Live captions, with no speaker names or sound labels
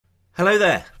Hello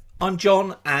there, I'm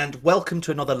John and welcome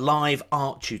to another live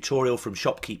art tutorial from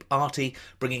Shopkeep Arty,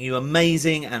 bringing you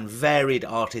amazing and varied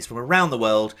artists from around the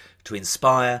world to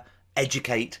inspire,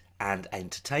 educate and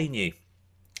entertain you.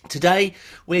 Today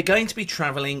we're going to be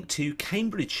travelling to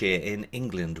Cambridgeshire in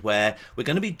England, where we're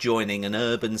going to be joining an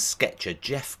urban sketcher,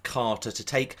 Jeff Carter, to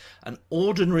take an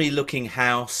ordinary looking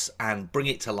house and bring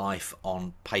it to life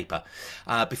on paper.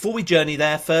 Before we journey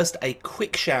there, first a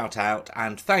quick shout out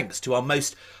and thanks to our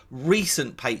most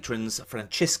recent patrons,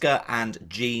 Francesca and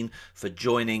Jean, for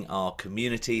joining our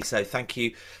community. So thank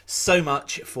you so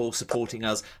much for supporting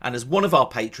us, and as one of our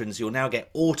patrons you'll now get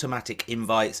automatic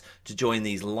invites to join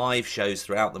these live shows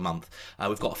throughout the month.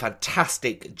 We've got a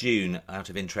fantastic June out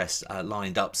of interest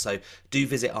lined up, so do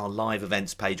visit our live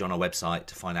events page on our website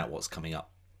to find out what's coming up.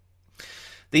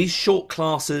 These short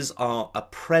classes are a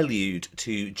prelude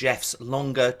to Jeff's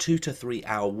longer 2 to 3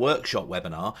 hour workshop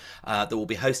webinar that we'll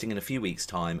be hosting in a few weeks'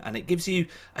 time, and it gives you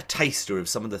a taster of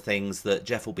some of the things that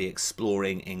Jeff will be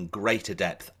exploring in greater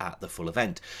depth at the full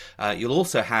event. You'll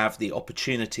also have the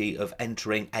opportunity of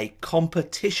entering a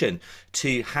competition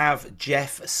to have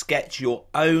Jeff sketch your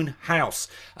own house.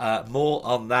 More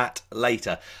on that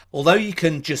later. Although you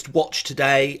can just watch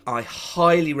today, I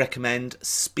highly recommend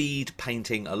speed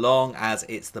painting along, as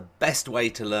it's the best way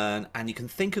to learn and you can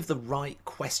think of the right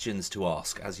questions to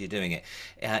ask as you're doing it.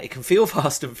 It can feel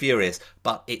fast and furious,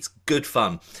 but it's good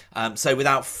fun. So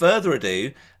without further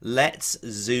ado, let's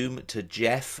zoom to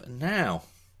Jeff now.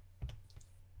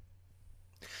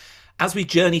 As we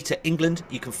journey to England,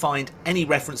 you can find any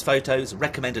reference photos,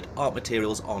 recommended art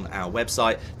materials on our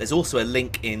website. There's also a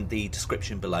link in the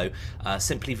description below.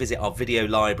 Simply visit our video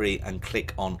library and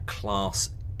click on class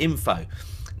info.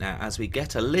 Now, as we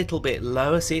get a little bit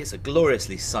lower, see, it's a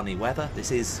gloriously sunny weather. This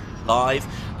is live.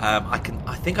 I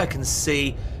think I can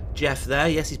see Jeff there.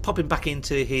 Yes, he's popping back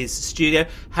into his studio.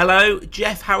 Hello,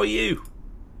 Jeff. How are you?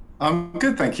 I'm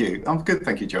good, thank you. I'm good,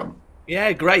 thank you, John.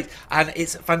 Yeah, great. And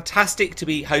it's fantastic to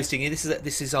be hosting you.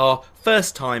 This is our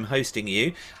first time hosting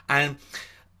you. And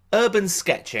urban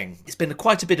sketching. It's been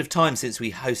quite a bit of time since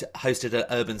we hosted an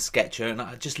urban sketcher, and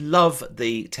I just love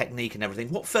the technique and everything.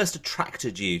 What first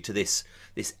attracted you to this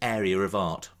area of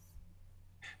art?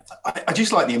 I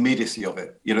just like the immediacy of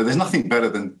it. You know, there's nothing better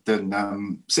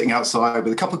than sitting outside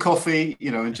with a cup of coffee,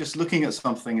 you know, and just looking at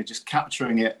something and just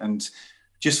capturing it and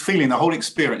just feeling the whole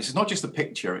experience. It's not just a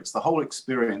picture, it's the whole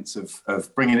experience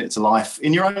of bringing it to life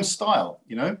in your own style,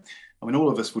 you know. I mean, all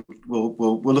of us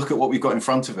will look at what we've got in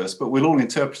front of us, but we'll all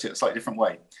interpret it a slightly different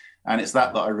way. And it's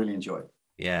that I really enjoy.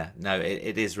 Yeah, no,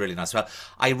 it is really nice. Well,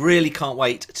 I really can't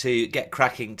wait to get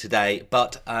cracking today.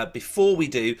 But before we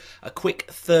do, a quick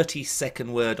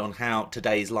 30-second word on how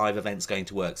today's live event's going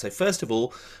to work. So first of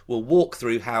all, we'll walk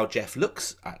through how Jeff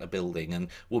looks at a building and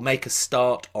we'll make a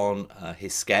start on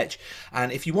his sketch.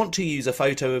 And if you want to use a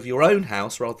photo of your own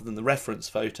house rather than the reference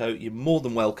photo, you're more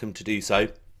than welcome to do so.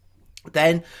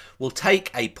 Then we'll take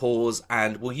a pause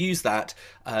and we'll use that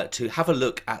to have a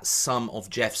look at some of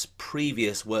Jeff's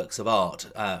previous works of art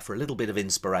for a little bit of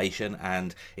inspiration,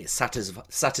 and it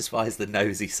satisfies the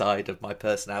nosy side of my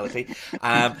personality,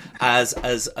 as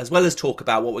well as talk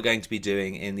about what we're going to be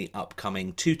doing in the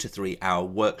upcoming 2 to 3 hour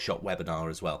workshop webinar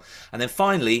as well. And then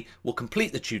finally we'll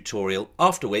complete the tutorial,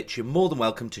 after which you're more than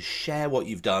welcome to share what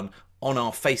you've done on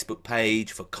our Facebook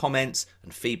page for comments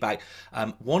and feedback.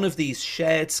 One of these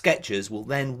shared sketches will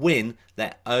then win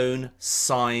their own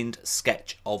signed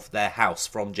sketch of their house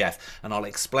from Jeff, and I'll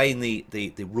explain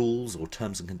the rules or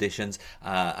terms and conditions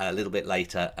a little bit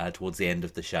later towards the end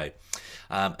of the show.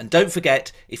 And don't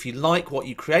forget, if you like what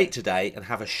you create today and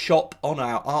have a shop on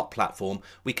our art platform,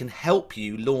 we can help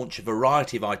you launch a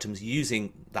variety of items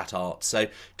using that art, so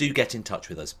do get in touch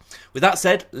with us. With that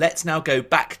said, let's now go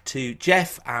back to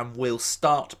Jeff and we'll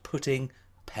start putting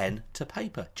pen to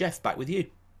paper. Jeff, back with you.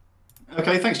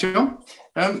 Okay, thanks, John.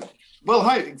 Well,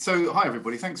 hi. So, hi,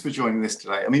 everybody. Thanks for joining this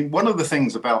today. I mean, one of the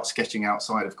things about sketching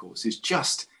outside, of course, is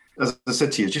just, as I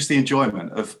said to you, just the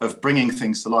enjoyment of bringing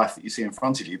things to life that you see in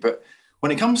front of you. But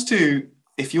when it comes to,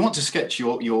 if you want to sketch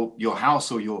your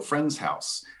house or your friend's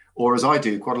house, or as I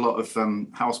do, quite a lot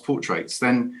of house portraits,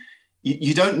 then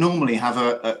you don't normally have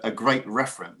a great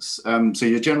reference. So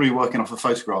you're generally working off a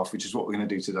photograph, which is what we're going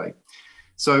to do today.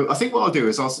 So I think what I'll do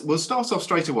is we'll start off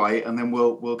straight away, and then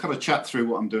we'll kind of chat through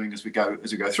what I'm doing as we go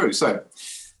through. So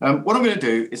what I'm going to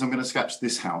do is I'm going to sketch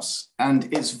this house,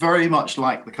 and it's very much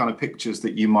like the kind of pictures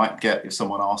that you might get if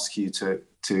someone asks you to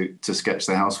sketch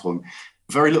the house for them.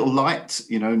 Very little light,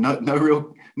 you know, no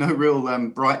real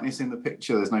brightness in the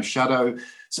picture. There's no shadow.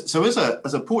 So as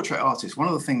a portrait artist, one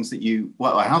of the things that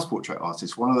a house portrait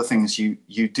artist, one of the things you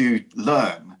do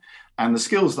learn And the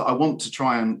skills that I want to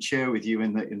try and share with you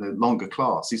in the longer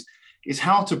class is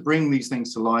how to bring these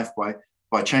things to life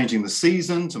by changing the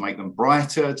season to make them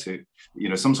brighter. To, you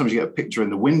know, sometimes you get a picture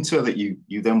in the winter that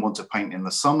you then want to paint in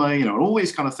the summer. You know, and all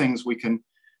these kind of things we can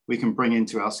bring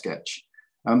into our sketch.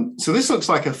 So this looks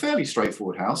like a fairly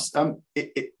straightforward house.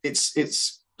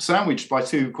 It's sandwiched by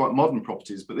two quite modern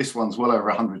properties, but this one's well over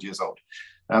 100 years old.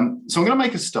 So I'm going to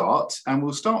make a start, and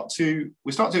we're going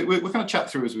to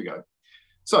chat through as we go.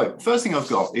 So first thing I've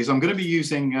got is I'm going to be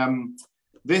using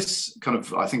this kind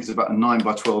of, I think it's about a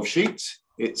 9x12 sheet.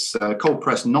 It's cold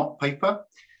pressed knot paper.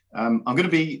 I'm going to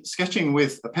be sketching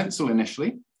with a pencil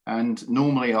initially, and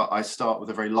normally I start with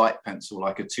a very light pencil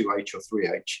like a 2H or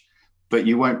 3H, but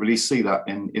you won't really see that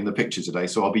in the picture today.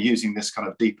 So I'll be using this kind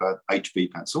of deeper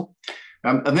HB pencil.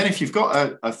 And then if you've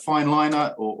got a fine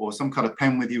liner or some kind of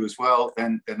pen with you as well,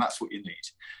 then that's what you need.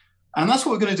 And that's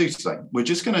what we're going to do today. We're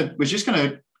just going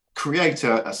to create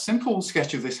a simple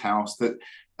sketch of this house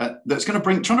that's going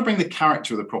to trying to bring the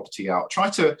character of the property out. Try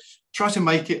to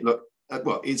make it look,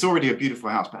 well, it's already a beautiful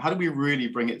house, but how do we really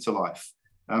bring it to life?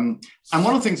 And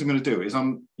one of the things I'm going to do is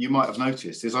you might have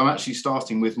noticed is I'm actually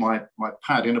starting with my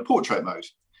pad in a portrait mode.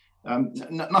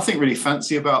 Nothing really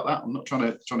fancy about that. I'm not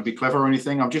trying to be clever or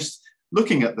anything. I'm just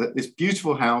looking at this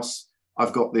beautiful house.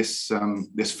 I've got this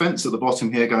fence at the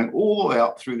bottom here going all the way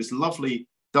up through this lovely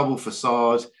double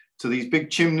facade to these big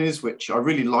chimneys, which I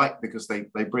really like because they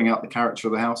bring out the character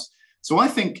of the house. So I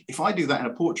think if I do that in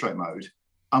a portrait mode,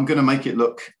 I'm going to make it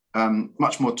look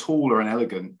much more taller and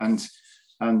elegant. And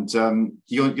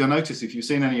you'll notice if you've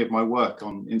seen any of my work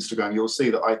on Instagram, you'll see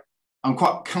that I'm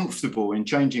quite comfortable in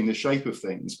changing the shape of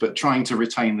things, but trying to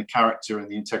retain the character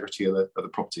and the integrity of the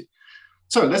property.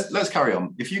 So let's carry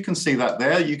on. If you can see that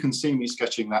there, you can see me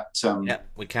sketching that. Yeah,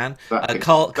 we can.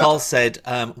 Carl said,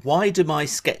 why do my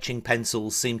sketching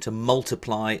pencils seem to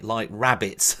multiply like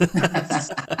rabbits?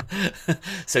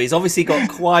 So he's obviously got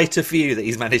quite a few that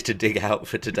he's managed to dig out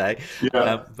for today.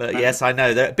 Yeah. But yes, I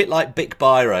know. They're a bit like Bic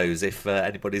Biros, if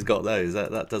anybody's got those.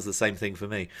 That does the same thing for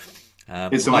me.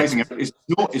 It's amazing.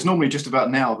 It's normally just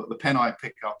about now that the pen I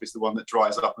pick up is the one that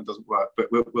dries up and doesn't work. But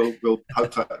we'll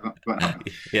hope that won't happen.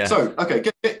 Yeah. So okay,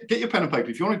 get your pen and paper.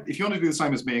 If you want to do the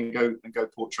same as me and go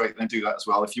portrait, then do that as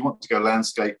well. If you want to go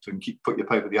landscape and put your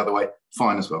paper the other way,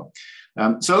 fine as well.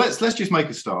 So let's just make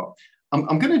a start.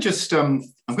 I'm going to just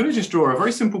draw a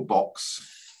very simple box,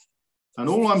 and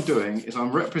all I'm doing is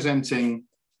I'm representing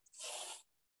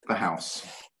the house.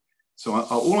 So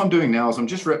all I'm doing now is I'm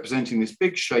just representing this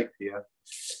big shape here,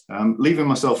 leaving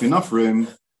myself enough room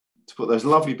to put those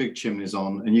lovely big chimneys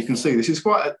on. And you can see this is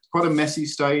quite a messy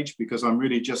stage because I'm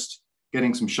really just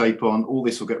getting some shape on. All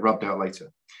this will get rubbed out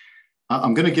later.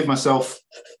 I'm going to give myself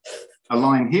a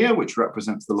line here, which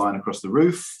represents the line across the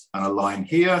roof, and a line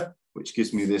here, which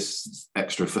gives me this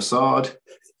extra facade,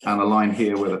 and a line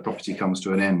here where the property comes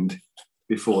to an end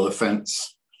before the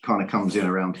fence kind of comes in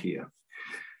around here.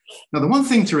 Now, the one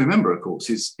thing to remember, of course,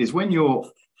 is when you're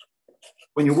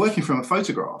working from a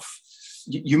photograph,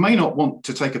 you may not want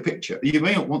to take a picture. You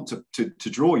may not want to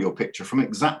draw your picture from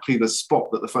exactly the spot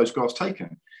that the photograph's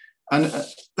taken. And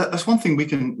that's one thing we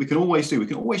can always do. We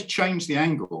can always change the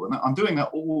angle. And I'm doing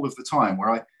that all of the time,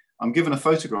 where I'm given a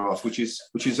photograph which is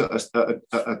at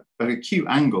an acute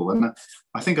angle. And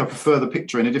I think I prefer the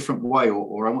picture in a different way,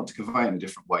 or I want to convey it in a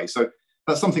different way. So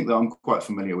that's something that I'm quite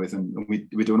familiar with, and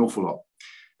we do an awful lot.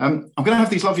 I'm going to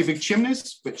have these lovely big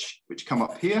chimneys, which come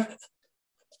up here.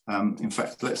 In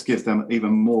fact, let's give them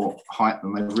even more height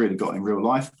than they've really got in real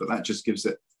life, but that just gives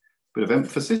it a bit of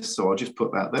emphasis. So I'll just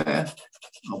put that there.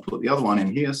 I'll put the other one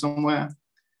in here somewhere.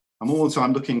 I'm all the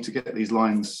time looking to get these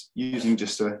lines using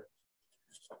just a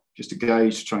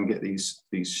gauge to try and get these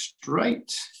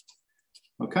straight.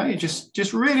 Okay,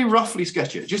 just really roughly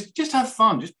sketch it. Just have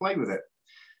fun, just play with it.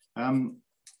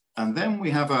 And then we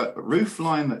have a roof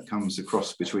line that comes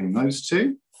across between those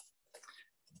two.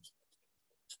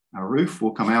 Our roof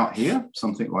will come out here,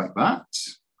 something like that.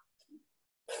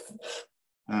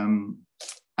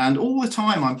 And all the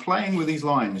time I'm playing with these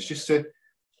lines just to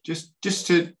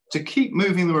keep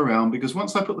moving them around, because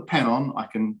once I put the pen on, I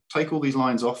can take all these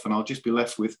lines off and I'll just be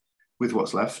left with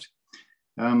what's left.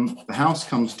 The house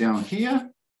comes down here,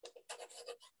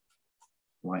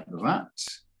 like that.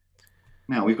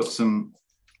 Now we've got some.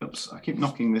 Oops, I keep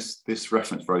knocking this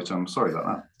reference photo. I'm sorry about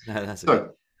that. No, that's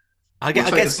okay. I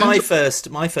guess my first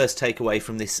takeaway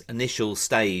from this initial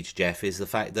stage, Jeff, is the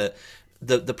fact that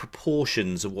the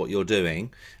proportions of what you're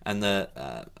doing and the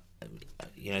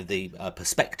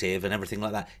perspective and everything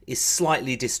like that is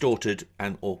slightly distorted,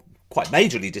 or quite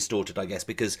majorly distorted, I guess,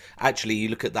 because actually you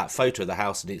look at that photo of the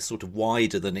house and it's sort of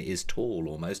wider than it is tall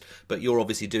almost, but you're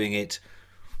obviously doing it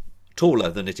taller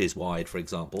than it is wide, for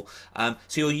example.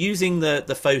 So you're using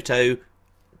the photo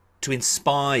to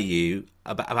inspire you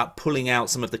about pulling out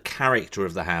some of the character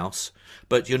of the house,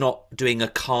 but you're not doing a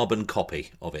carbon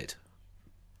copy of it.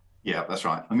 Yeah, that's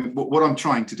right. I mean, what I'm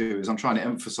trying to do is I'm trying to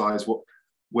emphasize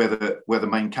where the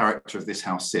main character of this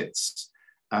house sits.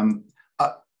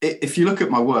 If you look at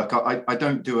my work, I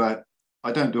don't do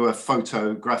a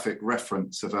photographic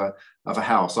reference of a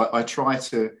house. I try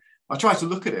to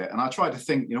look at it and I try to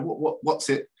think, you know, what's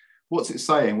it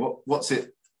saying? What does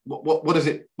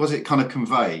it kind of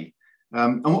convey?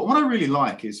 And what I really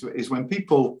like is when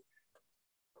people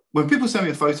send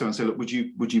me a photo and say, look, would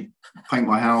you paint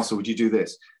my house, or would you do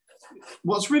this?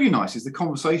 What's really nice is the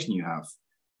conversation you have,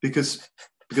 because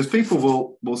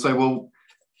people will say, well,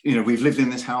 you know, we've lived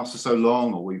in this house for so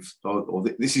long, or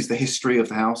this is the history of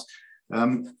the house,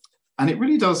 and it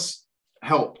really does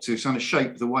help to kind of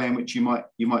shape the way in which you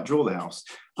might draw the house.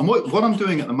 And what I'm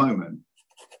doing at the moment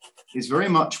is very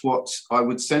much what I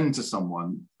would send to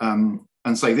someone and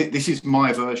say, this is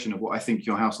my version of what I think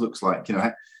your house looks like. You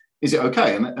know, is it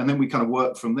okay? And then we kind of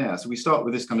work from there. So we start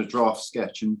with this kind of draft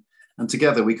sketch, and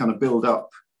together we kind of build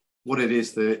up what it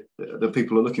is that the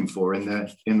people are looking for in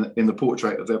the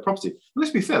portrait of their property. And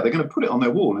let's be fair, they're going to put it on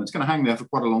their wall and it's going to hang there for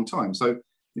quite a long time. So,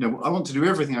 you know, I want to do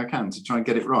everything I can to try and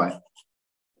get it right.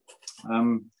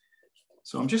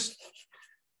 So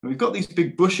we've got these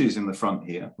big bushes in the front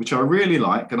here, which I really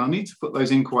like, and I need to put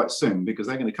those in quite soon because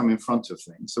they're going to come in front of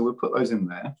things. So we'll put those in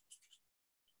there,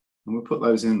 and we'll put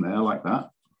those in there like that.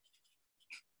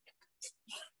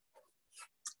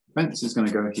 Fence is going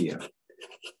to go here.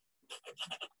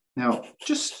 Now,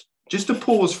 just to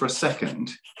pause for a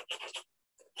second,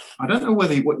 I don't know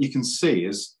whether what you can see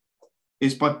is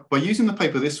by using the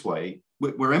paper this way,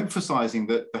 we're emphasizing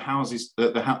that the house is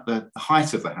the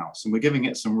height of the house, and we're giving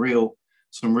it some real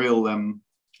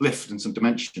lift and some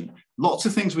dimension. Lots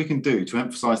of things we can do to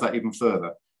emphasize that even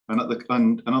further. And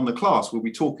on the class, we'll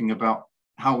be talking about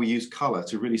how we use color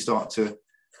to really start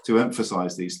to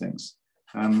emphasize these things.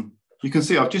 You can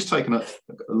see I've just taken a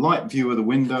light view of the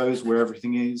windows where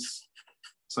everything is.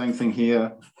 Same thing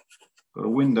here. Got a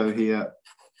window here.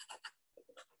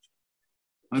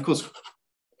 And of course,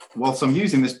 whilst I'm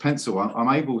using this pencil,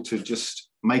 I'm able to just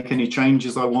make any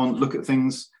changes I want, look at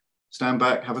things, stand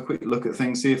back, have a quick look at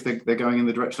things, see if they're going in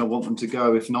the direction I want them to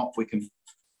go. If not, we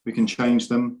can change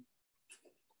them.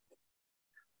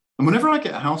 And whenever I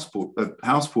get a house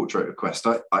portrait request,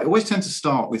 I always tend to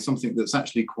start with something that's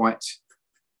actually quite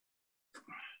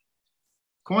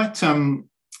a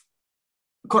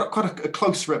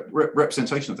close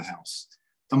representation of the house.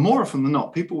 And more often than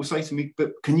not, people will say to me,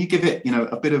 but can you give it, you know,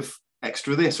 a bit of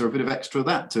extra this or a bit of extra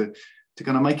that to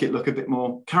kind of make it look a bit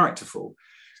more characterful?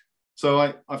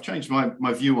 So I've changed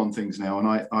my view on things now, and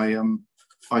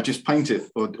I just paint it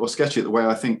or sketch it the way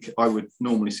I think I would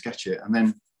normally sketch it, and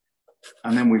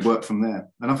then we work from there.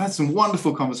 And I've had some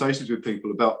wonderful conversations with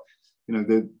people about, you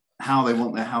know, how they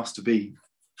want their house to be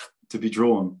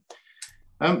drawn.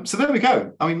 So there we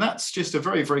go. I mean, that's just a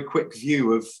very, very quick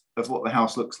view of what the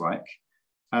house looks like.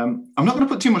 I'm not going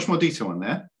to put too much more detail in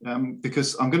there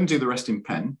because I'm going to do the rest in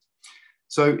pen.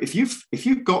 So if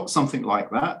you've got something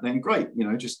like that, then great. You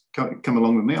know, just come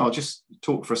along with me. I'll just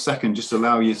talk for a second, just to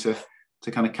allow you to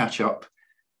kind of catch up.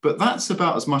 But that's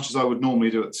about as much as I would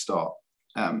normally do at the start.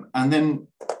 And then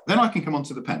I can come on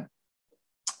to the pen.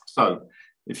 So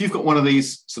if you've got one of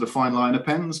these sort of fine liner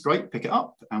pens, great, pick it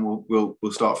up, and we'll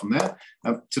start from there.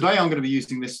 Today I'm going to be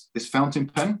using this fountain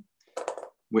pen,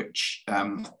 which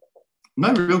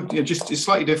no real, you know, just it's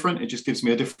slightly different. It just gives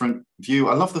me a different view.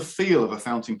 I love the feel of a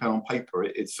fountain pen on paper.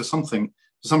 It's for some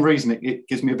reason it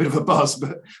gives me a bit of a buzz,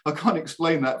 but I can't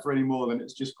explain that for any more than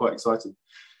it's just quite exciting.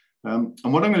 And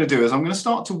what I'm going to do is I'm going to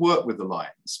start to work with the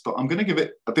lines, but I'm going to give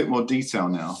it a bit more detail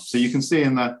now. So you can see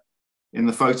in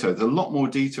the photo, there's a lot more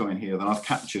detail in here than I've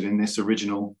captured in this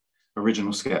original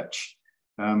sketch.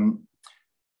 And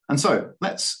so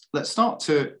let's start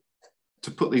to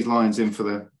put these lines in for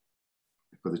the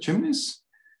chimneys.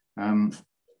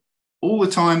 All the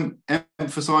time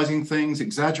emphasizing things,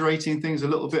 exaggerating things a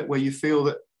little bit where you feel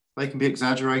that they can be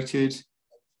exaggerated,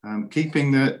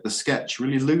 keeping the sketch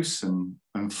really loose and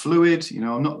fluid. You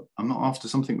know, I'm not after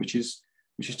something which is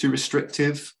too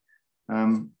restrictive.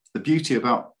 The beauty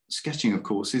about sketching, of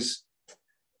course, is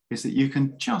that you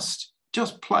can just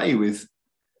play with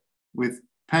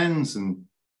pens and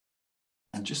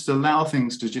just allow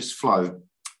things to just flow.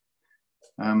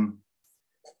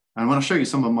 And when I show you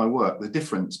some of my work, the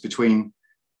difference between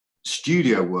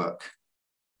studio work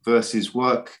versus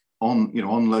work on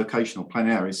location or plein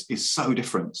air is so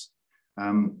different.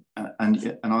 And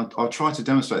I'll try to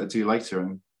demonstrate that to you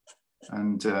later.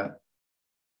 And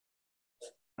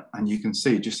and you can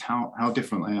see just how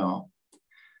different they are.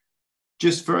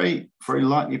 Just very, very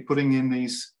lightly putting in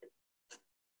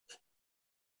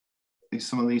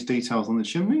some of these details on the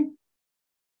chimney.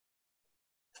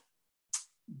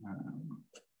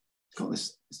 It's got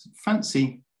this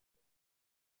fancy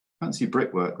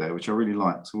brickwork there, which I really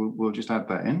like. So we'll just add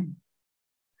that in,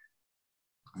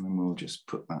 and then we'll just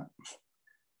put that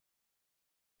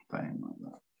in like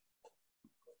that.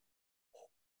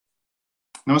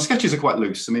 Now my sketches are quite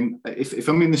loose. I mean, if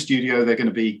I'm in the studio, they're going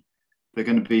to be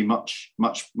much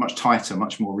tighter,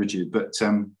 much more rigid. But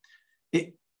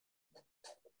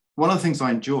one of the things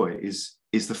I enjoy is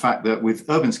the fact that with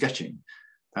urban sketching,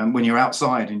 when you're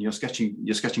outside and you're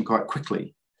sketching quite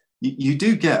quickly, you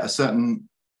do get a certain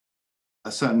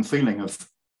feeling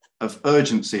of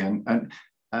urgency, and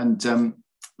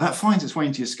that finds its way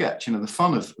into your sketch. You know, the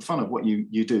fun of what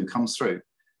you do comes through.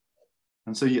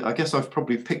 And so I guess I've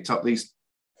probably picked up these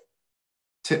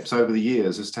tips over the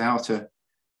years as to how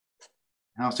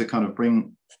to kind of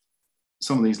bring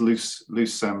some of these loose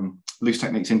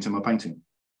techniques into my painting.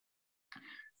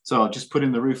 So I'll just put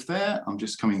in the roof there. I'm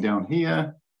just coming down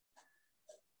here.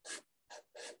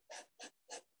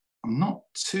 I'm not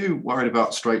too worried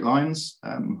about straight lines.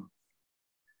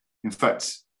 In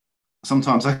fact,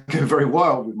 sometimes I go very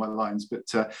wild with my lines,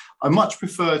 but I much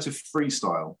prefer to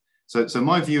freestyle. So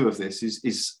my view of this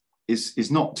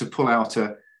is not to pull out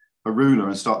a ruler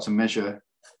and start to measure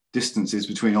distances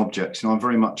between objects. You know, I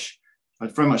very much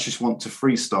just want to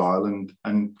freestyle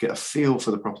and get a feel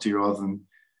for the property rather than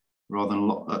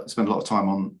spend a lot of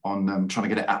time on trying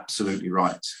to get it absolutely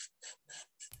right.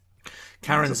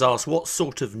 Karen's asked, what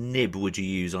sort of nib would you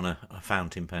use on a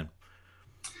fountain pen?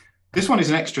 This one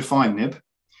is an extra fine nib,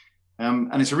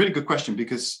 and it's a really good question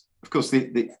because, of course,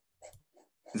 the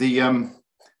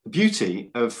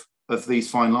beauty of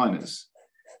these fine liners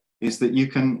is that you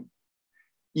can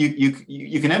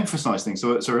emphasize things.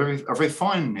 So a very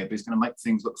fine nib is going to make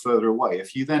things look further away.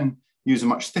 If you then use a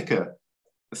much thicker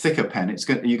pen,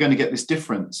 you're going to get this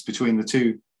difference between the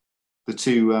two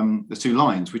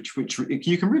lines, which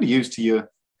you can really use to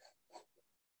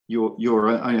your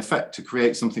own effect to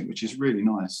create something which is really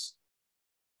nice.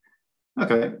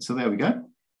 Okay, so there we go.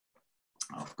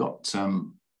 I've got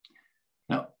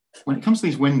now when it comes to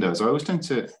these windows, I always tend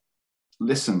to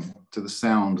listen to the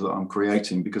sound that I'm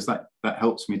creating because that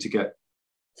helps me to get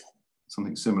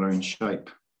something similar in shape.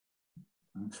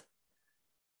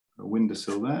 A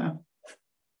windowsill there.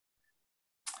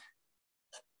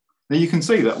 Now you can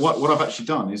see that what I've actually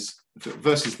done is,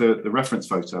 versus the reference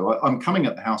photo, I'm coming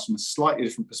at the house from a slightly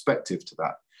different perspective to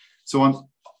that. So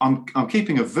I'm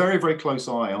keeping a very, very close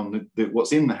eye on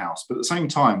what's in the house, but at the same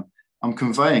time, I'm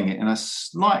conveying it in a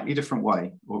slightly different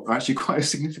way, or actually quite a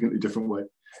significantly different way.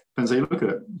 Depends how you look at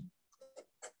it.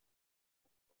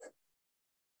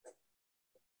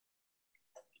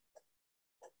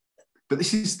 But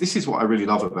this is what I really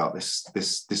love about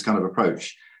this kind of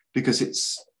approach, because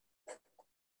it's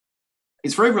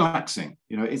very relaxing.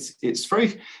 You know, it's just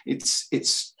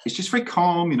very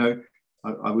calm. You know,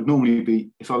 I would normally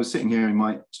be, if I was sitting here in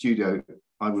my studio,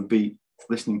 I would be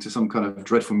listening to some kind of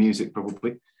dreadful music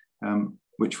probably,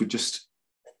 which would just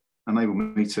enable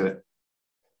me to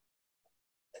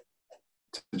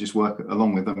just work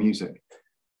along with the music.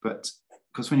 But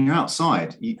because when you're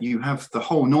outside, you have the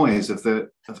whole noise of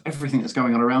everything that's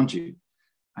going on around you,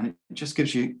 and it just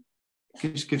gives you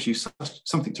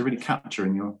something to really capture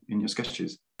in your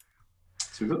sketches.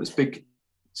 So we've got this big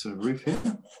sort of roof here,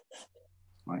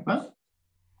 like that.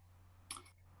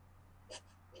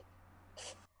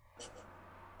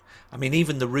 I mean,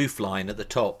 even the roof line at the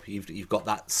top, you've got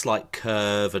that slight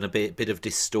curve and a bit of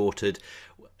distorted,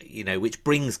 you know, which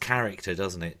brings character,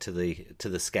 doesn't it, to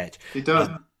the sketch? It does.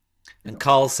 And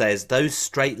Carl says, those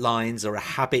straight lines are a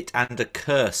habit and a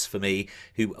curse for me,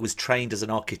 who was trained as an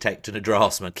architect and a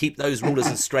draftsman. Keep those rulers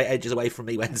and straight edges away from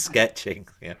me when sketching.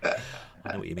 Yeah,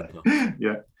 I know what you mean, Carl.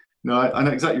 Yeah, no, I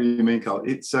know exactly what you mean, Carl.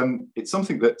 It's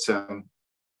something that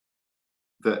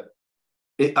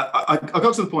I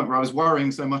got to the point where I was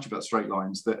worrying so much about straight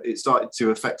lines that it started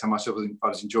to affect how much I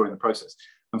was enjoying the process.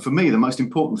 And for me, the most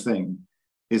important thing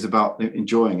is about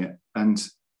enjoying it.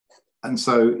 And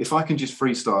so if I can just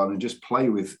freestyle and just play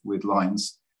with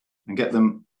lines and get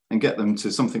them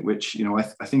to something which, you know,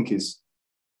 I think is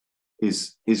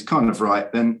kind of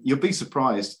right, then you'll be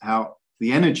surprised how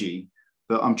the energy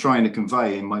that I'm trying to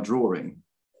convey in my drawing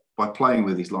by playing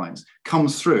with these lines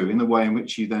comes through in the way in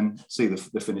which you then see the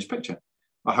finished picture.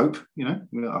 I hope, you know,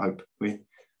 I hope we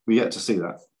get to see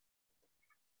that.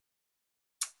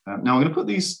 Now I'm going to put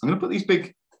these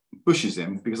big bushes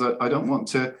in because I don't want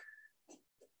to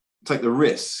take the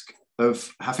risk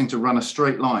of having to run a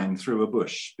straight line through a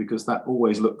bush, because that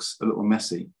always looks a little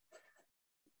messy.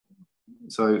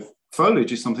 So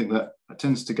foliage is something that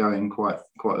tends to go in quite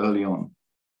early on.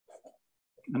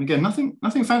 And again,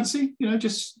 nothing fancy, you know,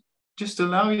 just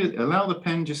allow the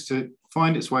pen just to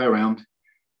find its way around,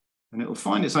 and it'll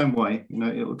find its own way. You know,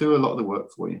 it'll do a lot of the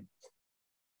work for you.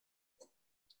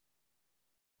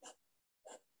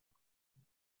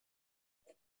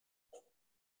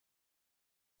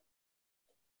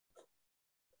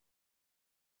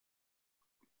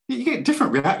 You get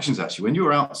different reactions actually when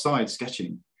you're outside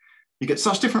sketching. You get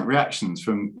such different reactions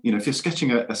from, you know, if you're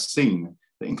sketching a scene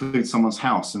that includes someone's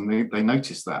house and they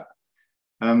notice that.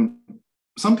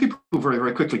 Some people very,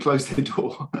 very quickly close their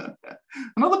door,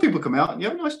 and other people come out and you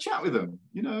have a nice chat with them,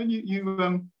 you know, and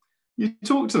you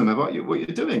talk to them about what you're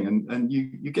doing, and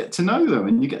you get to know them,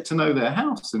 and you get to know their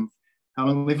house and how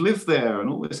long they've lived there and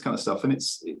all this kind of stuff. And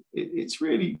it's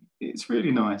really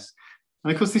nice.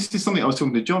 And of course, this is something I was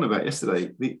talking to John about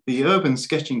yesterday. The urban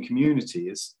sketching community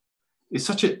is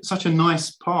such a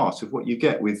nice part of what you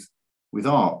get with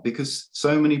art, because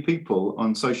so many people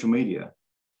on social media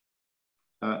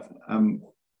kind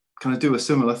of do a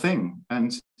similar thing,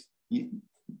 and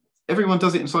everyone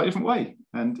does it in a slightly different way,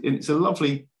 and it's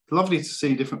lovely to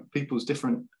see different people's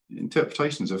different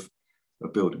interpretations of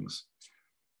buildings.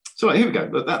 So here we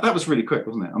go. That was really quick,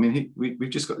 wasn't it? I mean,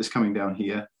 we've just got this coming down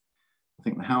here. I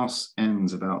think the house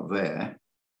ends about there.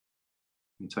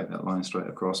 You take that line straight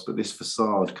across, but this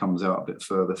facade comes out a bit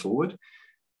further forward,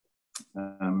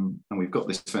 and we've got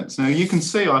this fence. Now you can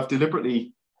see I've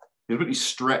deliberately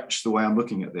stretched the way I'm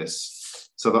looking at this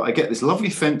so that I get this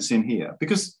lovely fence in here,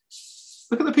 because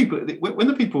look at the people. When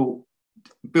the people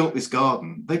built this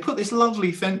garden, they put this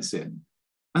lovely fence in,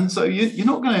 and so you're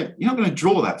not going to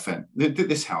draw that fence,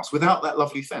 this house, without that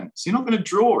lovely fence. You're not going to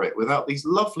draw it without these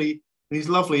lovely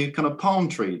kind of palm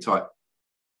tree type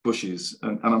bushes,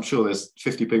 and I'm sure there's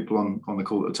 50 people on the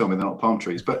call that will tell me they're not palm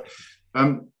trees, but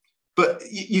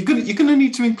you're going to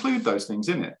need to include those things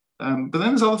in it. But then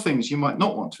there's other things you might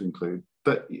not want to include,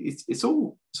 but it's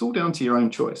all down to your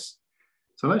own choice.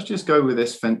 So let's just go with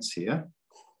this fence here.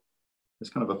 There's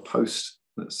kind of a post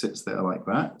that sits there like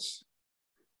that,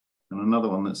 and another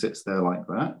one that sits there like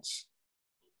that.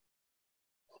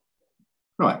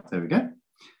 Right, there we go.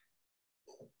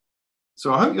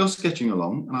 So I hope you're sketching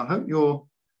along, and I hope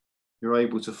you're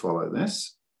able to follow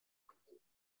this.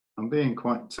 I'm being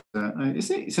quite.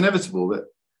 It's inevitable that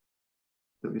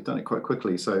we've done it quite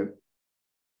quickly. So,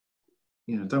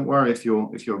 you know, don't worry if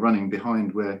you're running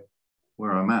behind where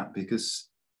I'm at, because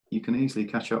you can easily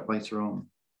catch up later on.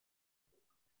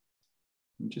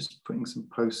 I'm just putting some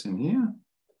posts in here.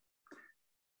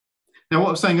 Now, what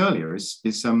I was saying earlier is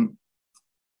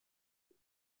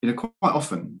you know, quite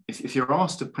often, if you're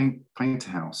asked to paint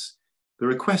a house, the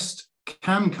request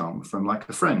can come from like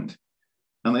a friend,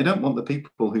 and they don't want the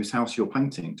people whose house you're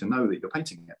painting to know that you're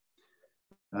painting it.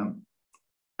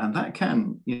 And that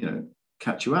can, you know,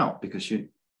 catch you out, because your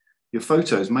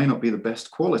photos may not be the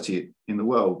best quality in the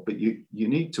world, but you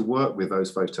need to work with those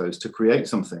photos to create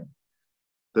something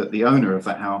that the owner of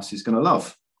that house is going to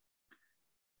love.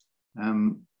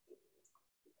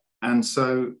 And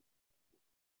so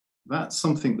that's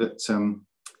something that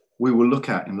we will look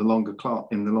at in the longer class.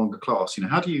 You know,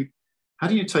 how do you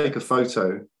take a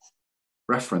photo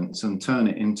reference and turn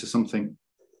it into something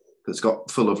that's got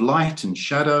full of light and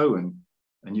shadow, and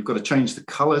you've got to change the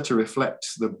color to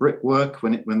reflect the brickwork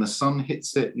when the sun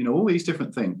hits it. You know, all these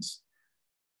different things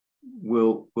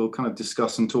we'll kind of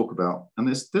discuss and talk about. And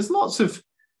there's lots of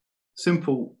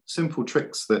simple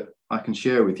tricks that I can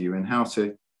share with you in how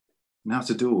to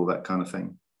do all that kind of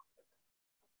thing.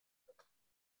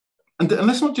 And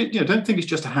let's not, you know, don't think it's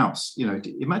just a house. You know,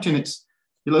 imagine it's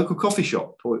your local coffee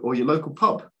shop or your local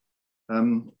pub.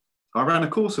 I ran a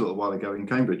course a little while ago in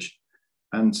Cambridge,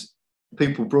 and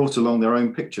people brought along their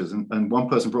own pictures, and one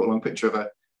person brought along a picture of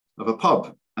a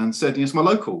pub and said, "It's my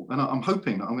local, and I'm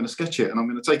hoping that I'm going to sketch it and I'm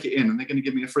going to take it in, and they're going to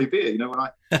give me a free beer." You know,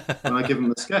 when I give them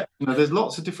the sketch, you know, there's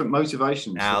lots of different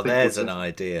motivations. Now there's an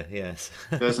idea. Yes,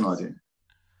 there's an idea.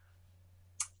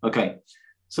 Okay.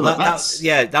 So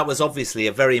that was obviously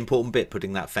a very important bit,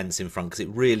 putting that fence in front, because it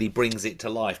really brings it to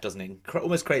life, doesn't it?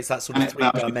 Almost creates that sort of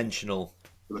three-dimensional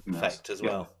effect as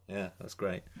well. Yeah, that's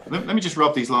great. Let me just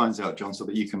rub these lines out, John, so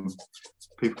that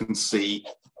people can see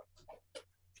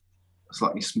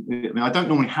slightly. I mean, I don't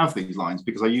normally have these lines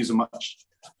because I use a much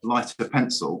lighter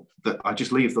pencil that I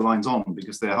just leave the lines on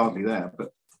because they're hardly there.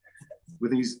 But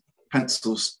with these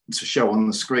pencils to show on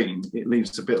the screen, it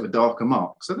leaves a bit of a darker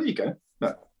mark. So there you go.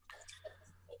 Look.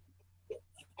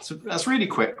 So that's really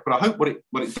quick, but I hope what it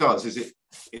does is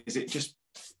it just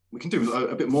we can do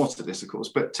a bit more to this, of course,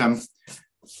 but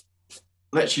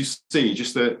lets you see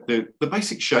just the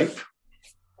basic shape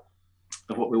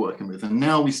of what we're working with, and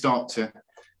now we start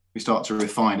to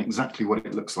refine exactly what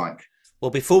it looks like. Well,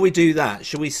 before we do that,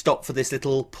 shall we stop for this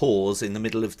little pause in the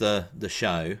middle of the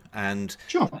show? And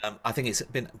Sure. I think it's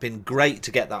been great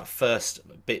to get that first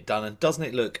bit done. And doesn't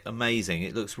it look amazing?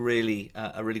 It looks really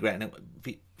really great, and it'd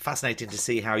be fascinating to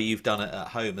see how you've done it at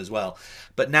home as well.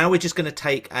 But now we're just going to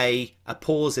take a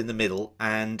pause in the middle,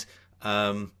 and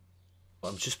I'm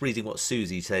just reading what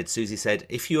Susie said. Susie said,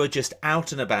 "If you are just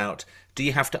out and about, do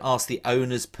you have to ask the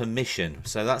owner's permission?"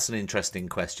 So that's an interesting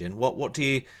question. What do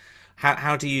you?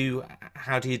 How do you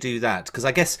do that? Because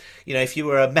I guess, you know, if you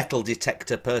were a metal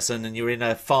detector person and you're in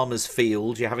a farmer's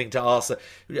field, you're having to ask.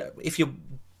 If you're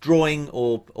drawing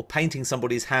or painting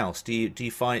somebody's house, do you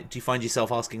find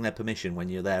yourself asking their permission when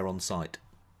you're there on site?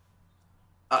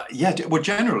 Yeah, well,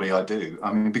 generally I do.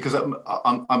 I mean, because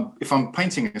if I'm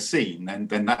painting a scene,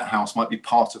 then that house might be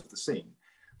part of the scene.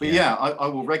 But yeah, I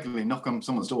will regularly knock on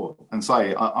someone's door and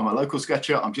say, I'm a local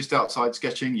sketcher. I'm just outside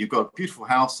sketching. You've got a beautiful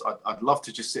house. I'd love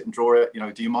to just sit and draw it. You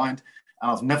know, do you mind?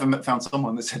 And I've never found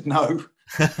someone that said no.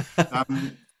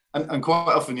 And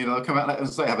quite often, you know, they'll come out and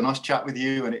say, have a nice chat with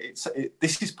you. And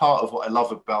this is part of what I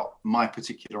love about my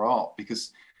particular art,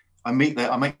 because I make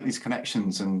these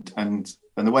connections, and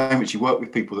the way in which you work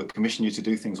with people that commission you to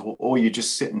do things, or you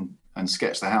just sit and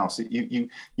sketch the house. You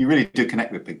really do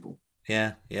connect with people.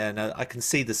 Yeah, no, I can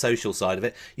see the social side of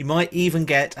it. You might even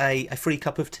get a free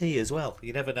cup of tea as well.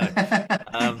 You never know.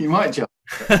 You might, John.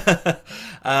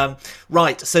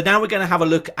 Right, so now we're going to have a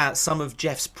look at some of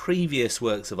Jeff's previous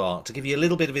works of art to give you a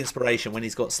little bit of inspiration when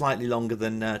he's got slightly longer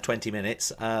than 20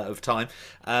 minutes of time,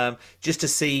 just to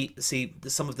see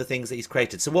some of the things that he's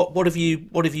created. So what have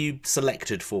you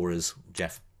selected for us,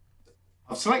 Jeff?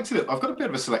 I've selected it. I've got a bit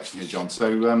of a selection here, John.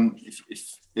 So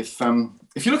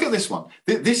if you look at this one,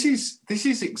 this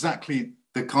is exactly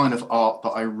the kind of art that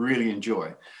I really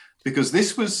enjoy, because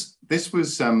this was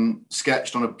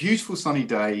sketched on a beautiful sunny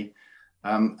day,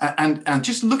 and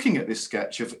just looking at this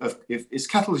sketch of it's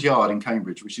Cattle's Yard in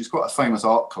Cambridge, which is quite a famous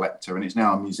art collector, and it's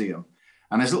now a museum,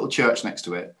 and there's a little church next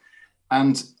to it.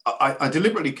 And I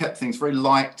deliberately kept things very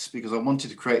light because I wanted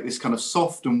to create this kind of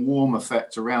soft and warm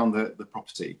effect around the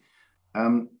property.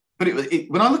 But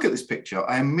when I look at this picture,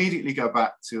 I immediately go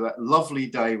back to that lovely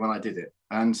day when I did it.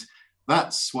 And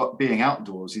that's what being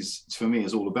outdoors is, for me,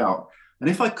 is all about. And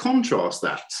if I contrast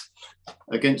that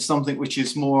against something which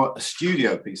is more a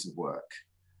studio piece of work,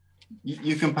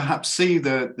 you can perhaps see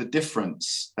the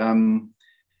difference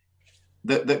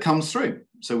that comes through.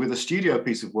 So with a studio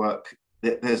piece of work,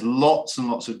 there's lots and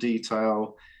lots of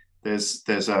detail. There's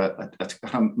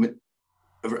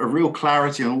a real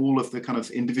clarity on all of the kind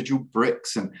of individual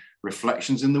bricks and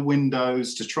reflections in the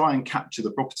windows to try and capture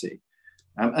the property.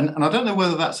 And I don't know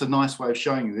whether that's a nice way of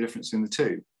showing you the difference in the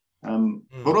two.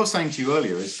 But what I was saying to you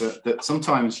earlier is that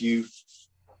sometimes you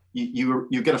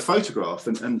get a photograph,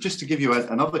 and just to give you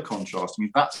another contrast, I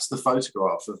mean, that's the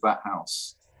photograph of that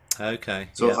house. Okay.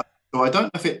 So I don't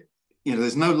know if it, you know,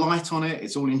 there's no light on it.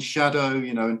 It's all in shadow,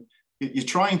 you know, and you're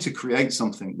trying to create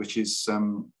something which is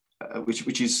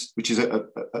which is a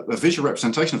visual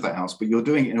representation of that house, but you're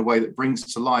doing it in a way that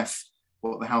brings to life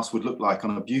what the house would look like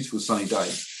on a beautiful sunny day.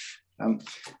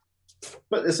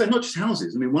 But so not just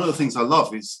houses. I mean, one of the things I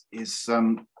love is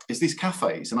these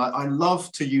cafes, and I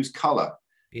love to use color.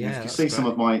 Yeah, if you see some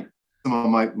of my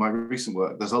recent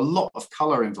work, there's a lot of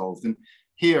color involved. And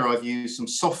here I've used some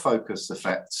soft focus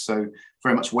effects, so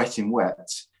very much wet in wet,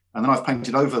 and then I've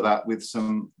painted over that with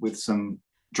some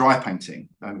dry painting,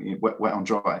 wet on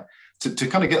dry, to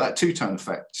kind of get that two-tone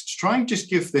effect, to try and just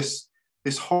give this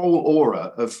whole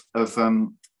aura of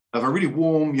a really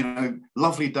warm, you know,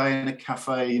 lovely day in a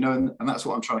cafe, you know, and that's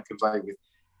what I'm trying to convey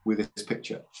with this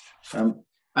picture.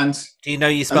 And do you know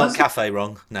you spelled cafe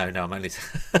wrong? No, I'm only.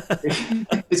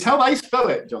 It's how they spell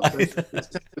it, John. So it's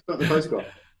not the photograph.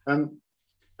 You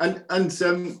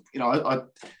know,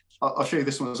 I'll show you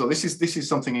this one as well. This is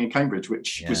something in Cambridge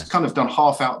which was kind of done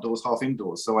half outdoors, half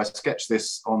indoors. So I sketched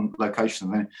this on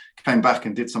location, and then came back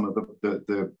and did some of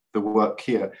the work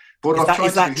here. But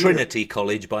is that Trinity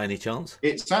College by any chance?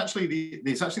 It's actually the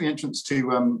entrance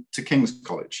to King's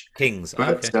College. King's,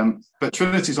 but okay. But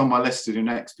Trinity's on my list to do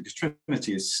next, because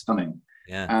Trinity is stunning.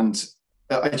 Yeah. And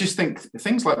I just think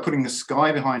things like putting the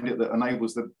sky behind it that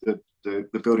enables the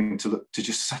building to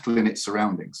just settle in its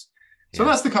surroundings. So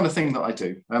that's the kind of thing that I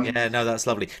do. Yeah, no, that's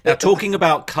lovely. Now, talking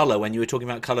about colour, when you were talking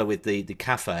about colour with the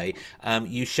cafe,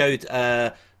 you showed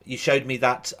me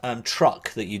that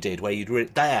truck that you did where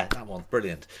that one,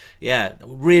 brilliant. Yeah,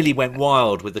 really went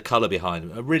wild with the colour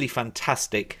behind it. A really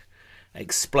fantastic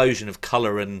explosion of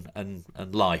colour and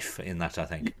life in that, I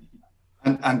think.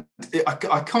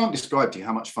 I can't describe to you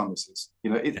how much fun this is.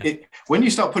 You know, Yeah. when you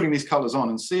start putting these colours on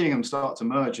and seeing them start to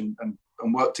merge and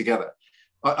work together,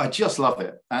 I just love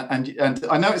it. And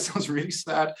I know it sounds really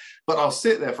sad, but I'll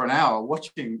sit there for an hour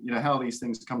watching, you know, how these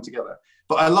things come together.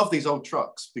 But I love these old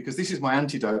trucks because this is my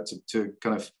antidote to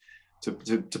kind of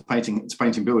to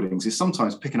painting buildings, is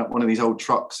sometimes picking up one of these old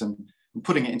trucks and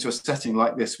putting it into a setting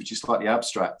like this, which is slightly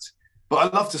abstract. But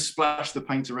I love to splash the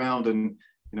paint around and,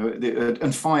 you know,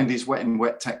 and find these wet and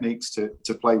wet techniques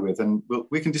to play with. And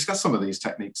we can discuss some of these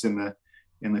techniques in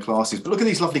the classes. But look at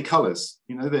these lovely colours.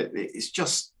 You know, that it's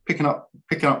just picking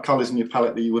up colours in your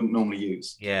palette that you wouldn't normally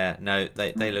use. Yeah, no,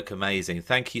 they look amazing.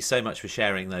 Thank you so much for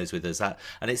sharing those with us. And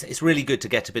it's really good to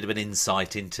get a bit of an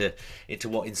insight into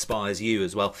what inspires you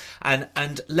as well.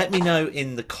 And let me know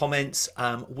in the comments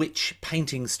which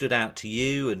paintings stood out to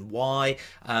you and why.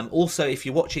 Also, if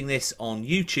you're watching this on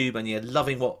YouTube and you're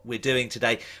loving what we're doing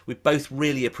today, we both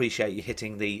really appreciate you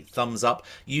hitting the thumbs up.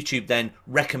 YouTube then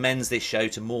recommends this show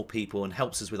to more people and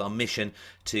helps us with our mission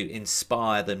to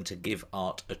inspire them to give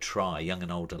art a try, young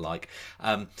and old alike.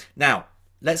 Now,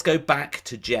 let's go back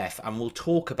to Jeff and we'll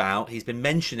talk about, he's been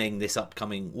mentioning this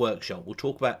upcoming workshop. We'll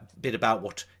talk a bit about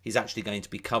what he's actually going to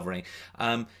be covering.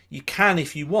 You can,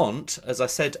 if you want, as I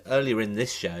said earlier in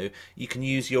this show, you can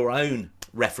use your own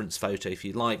reference photo if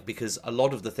you like, because a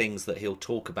lot of the things that he'll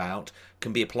talk about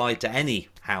can be applied to any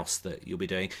house that you'll be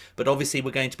doing. But obviously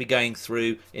we're going to be going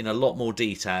through in a lot more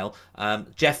detail.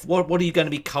 Jeff, what are you going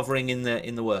to be covering in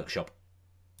the workshop?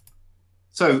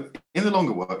 So in the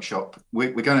longer workshop,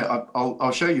 we're going to,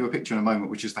 I'll show you a picture in a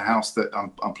moment, which is the house that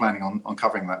I'm planning on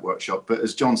covering that workshop. But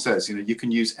as John says, you know, you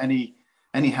can use any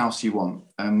house you want,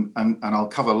 and I'll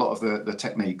cover a lot of the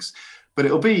techniques. But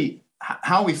it'll be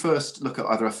how we first look at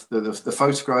either the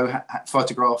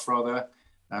photograph rather,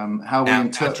 how we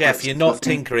interpret. Now, Jeff, you're not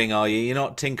tinkering, are you? You're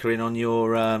not tinkering on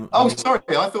your. Oh, sorry.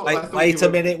 I thought. Wait a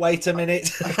minute. Wait a minute.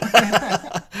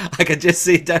 I can just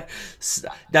see.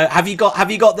 No, have you got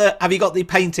the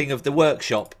painting of the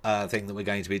workshop thing that we're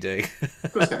going to be doing?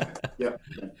 Of course, yeah.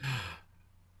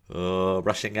 Oh,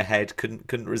 rushing ahead,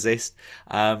 couldn't resist.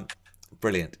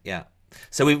 Brilliant, yeah.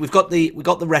 So we've got the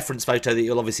reference photo that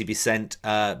you'll obviously be sent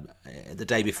the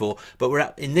day before,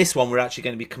 but in this one we're actually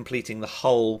going to be completing the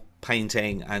whole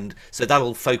painting, and so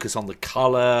that'll focus on the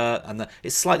colour, and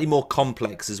it's slightly more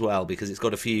complex as well because it's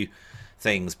got a few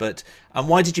things. And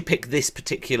why did you pick this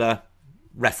particular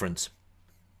reference?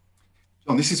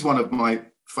 John, this is one of my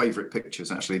favourite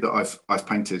pictures actually that I've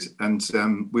painted,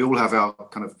 and we all have our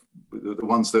kind of the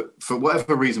ones that for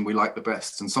whatever reason we like the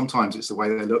best, and sometimes it's the way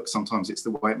they look, sometimes it's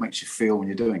the way it makes you feel when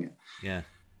you're doing it. Yeah.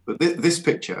 But this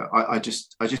picture, I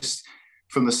just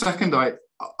from the second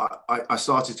I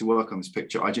started to work on this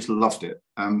picture, I just loved it.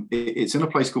 It's in a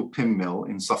place called Pin Mill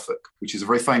in Suffolk, which is a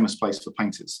very famous place for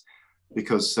painters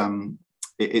because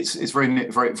it's very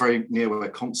near where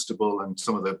Constable and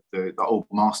some of the old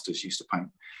masters used to paint.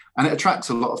 And it attracts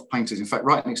a lot of painters. In fact,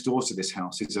 right next door to this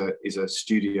house is a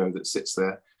studio that sits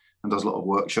there and does a lot of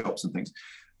workshops and things.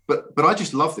 But I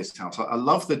just love this house. I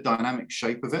love the dynamic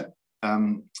shape of it.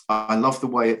 I love the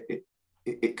way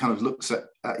it kind of looks at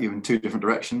you in two different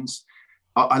directions.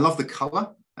 I love the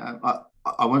colour.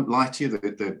 I won't lie to you,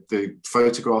 the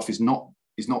photograph is not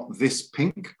this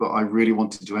pink, but I really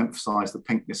wanted to emphasise the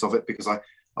pinkness of it because I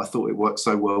thought it worked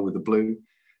so well with the blue.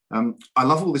 I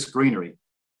love all this greenery.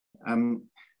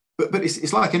 But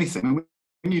it's like anything.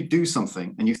 When you do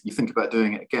something and you think about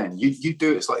doing it again, you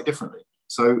do it slightly differently.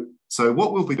 So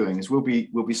what we'll be doing is we'll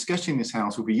be sketching this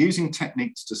house. We'll be using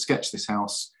techniques to sketch this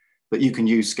house that you can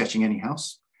use sketching any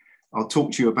house. I'll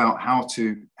talk to you about how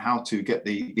to get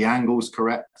the angles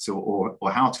correct, or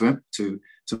how to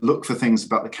look for things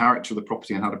about the character of the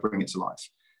property and how to bring it to life.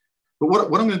 But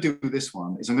what I'm going to do with this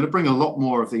one is I'm going to bring a lot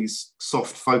more of these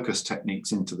soft focus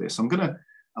techniques into this. I'm going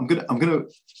to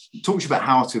talk to you about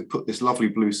how to put this lovely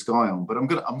blue sky on, but I'm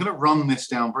going to run this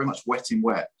down very much wet in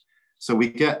wet, so we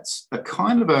get a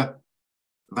kind of a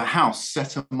house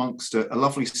set amongst a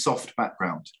lovely soft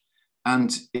background.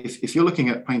 And if you're looking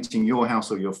at painting your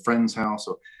house or your friend's house,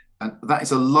 and that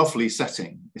is a lovely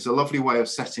setting. It's a lovely way of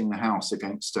setting the house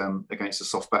against a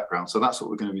soft background. So that's what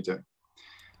we're going to be doing.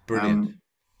 Brilliant.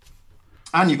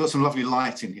 And you've got some lovely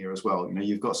light in here as well. You know,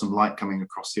 you've got some light coming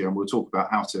across here, and we'll talk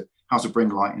about how to bring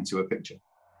light into a picture.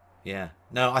 Yeah.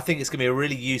 No, I think it's going to be a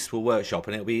really useful workshop,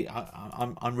 and it'll be.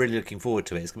 I'm really looking forward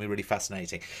to it. It's going to be really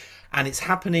fascinating, and it's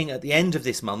happening at the end of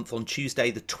this month on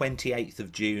Tuesday, the 28th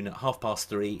of June at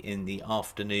 3:30 in the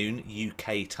afternoon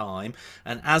UK time.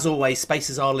 And as always,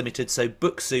 spaces are limited, so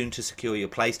book soon to secure your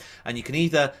place. And you can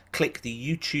either click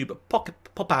the YouTube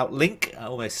pop out link. I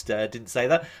almost didn't say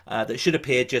that. That should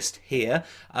appear just here,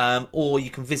 or you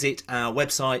can visit our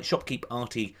website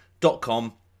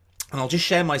shopkeeparty.com. And I'll just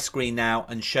share my screen now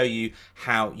and show you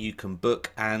how you can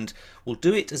book, and we'll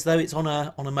do it as though it's on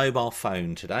a mobile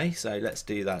phone today. So let's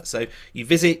do that. So you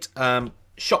visit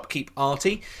Shopkeep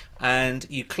Arty and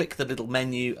you click the little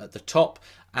menu at the top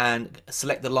and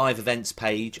select the live events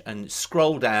page and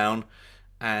scroll down,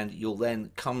 and you'll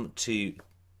then come to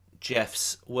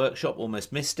Jeff's workshop.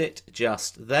 Almost missed it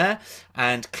just there,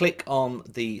 and click on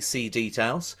the see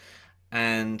details,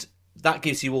 and that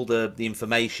gives you all the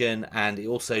information, and it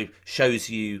also shows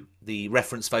you the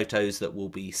reference photos that we'll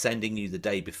be sending you the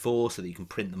day before so that you can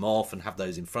print them off and have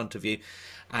those in front of you.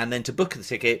 And then to book the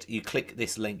ticket, you click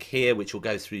this link here, which will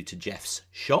go through to Jeff's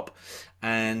shop,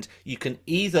 and you can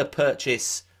either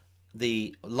purchase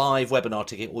the live webinar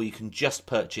ticket or you can just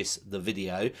purchase the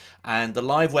video. And the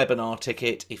live webinar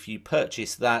ticket, if you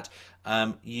purchase that,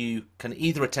 you can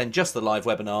either attend just the live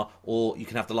webinar, or you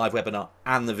can have the live webinar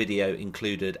and the video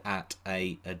included at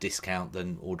a discount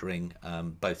than ordering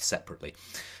both separately.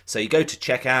 So you go to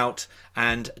checkout,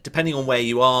 and depending on where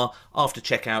you are, after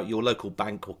checkout your local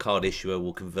bank or card issuer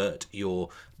will convert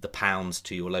the pounds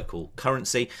to your local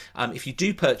currency. If you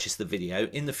do purchase the video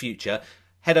in the future,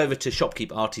 head over to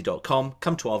shopkeeparty.com,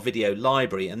 come to our video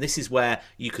library, and this is where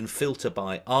you can filter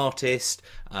by artist,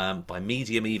 by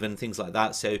medium even, things like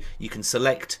that. So you can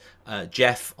select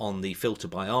Jeff on the filter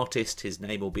by artist. His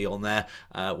name will be on there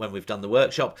when we've done the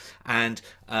workshop, and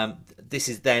this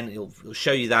is then, it'll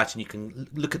show you that, and you can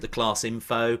look at the class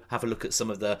info, have a look at some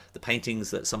of the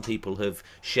paintings that some people have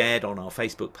shared on our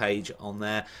Facebook page on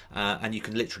there, and you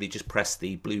can literally just press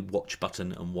the blue watch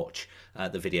button and watch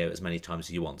the video as many times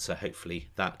as you want. So hopefully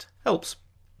that helps.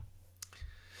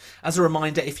 As a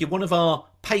reminder, if you're one of our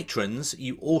patrons,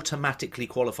 you automatically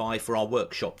qualify for our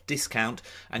workshop discount,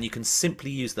 and you can simply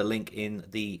use the link in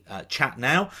the chat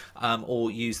now,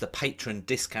 or use the patron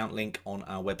discount link on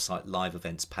our website live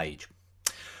events page.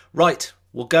 Right,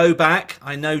 we'll go back.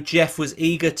 I know Jeff was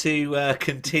eager to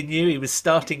continue. He was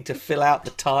starting to fill out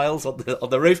the tiles on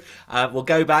the roof. We'll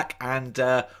go back and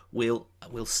we'll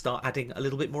start adding a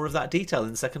little bit more of that detail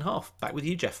in the second half. Back with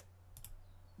you, Jeff.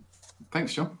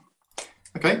 Thanks, John.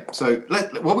 Okay, so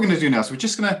what we're going to do now is we're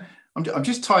just going to, I'm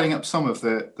just tidying up some of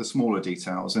the smaller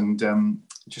details, and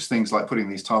just things like putting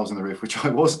these tiles in the roof, which I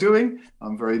was doing.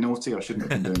 I'm very naughty. I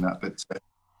shouldn't have been doing that, but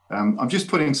I'm just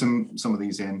putting some of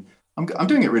these in. I'm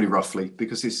doing it really roughly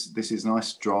because this is a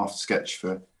nice draft sketch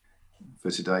for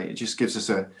today. It just gives us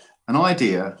an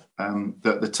idea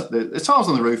that the tiles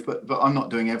on the roof, but I'm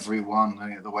not doing every one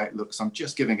the way it looks. I'm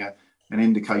just giving an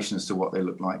indication as to what they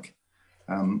look like.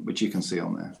 Which you can see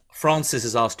on there. Francis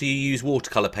has asked, do you use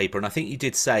watercolour paper? And I think you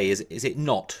did say, is it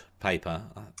not paper?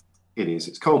 It is.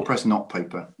 It's cold pressed knot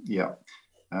paper. Yeah.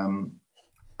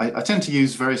 I tend to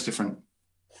use various different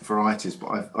varieties,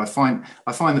 but I find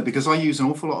that because I use an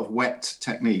awful lot of wet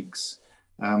techniques,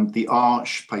 the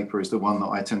arch paper is the one that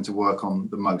I tend to work on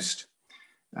the most.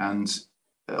 And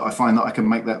I find that I can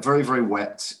make that very, very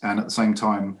wet, and at the same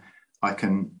time,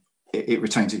 it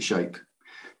retains its shape.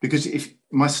 Because if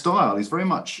my style is very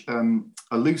much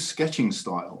a loose sketching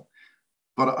style,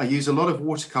 but I use a lot of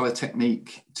watercolor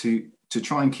technique to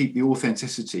try and keep the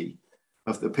authenticity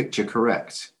of the picture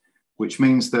correct, which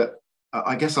means that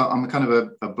I guess I'm kind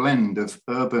of a blend of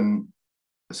urban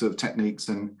sort of techniques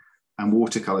and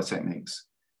watercolor techniques.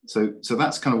 So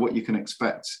that's kind of what you can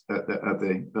expect at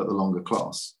the longer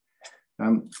class.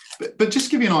 But just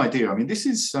to give you an idea, I mean, this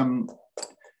is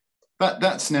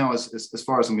that's now as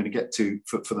far as I'm going to get to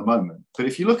for the moment. But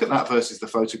if you look at that versus the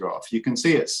photograph, you can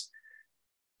see it's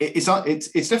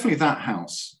definitely that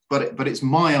house, but it's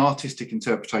my artistic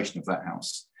interpretation of that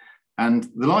house. And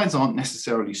the lines aren't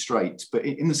necessarily straight, but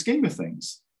in the scheme of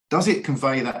things, does it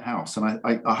convey that house? And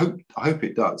I hope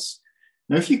it does.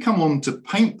 Now, if you come on to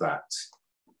paint that,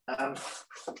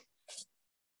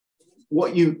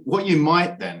 what you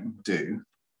might then do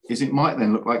is it might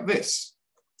then look like this.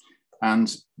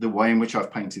 And the way in which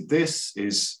I've painted this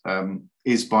is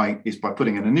by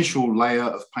putting an initial layer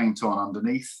of paint on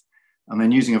underneath, and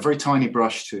then using a very tiny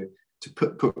brush to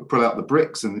pull out the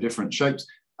bricks and the different shapes.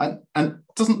 And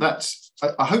doesn't that?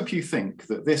 I hope you think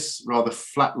that this rather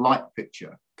flat light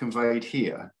picture conveyed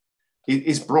here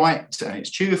is bright and it's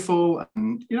cheerful,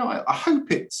 and I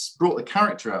hope it's brought the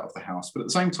character out of the house. But at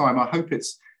the same time, I hope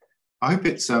it's I hope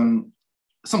it's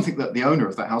something that the owner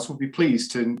of that house will be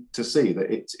pleased to see,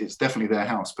 that it's definitely their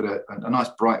house, but a nice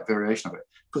bright variation of it.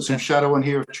 Put some shadow on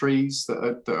here of trees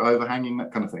that are overhanging,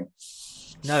 that kind of thing.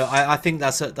 No, I think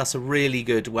that's a really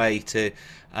good way to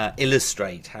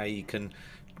illustrate how you can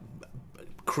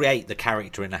create the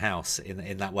character in a house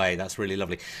in that way. That's really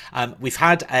lovely. We've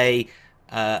had a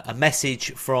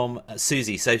message from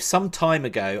Susie. So some time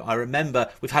ago, I remember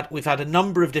we've had a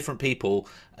number of different people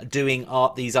doing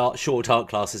these short art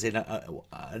classes in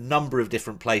a number of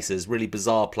different places, really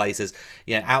bizarre places,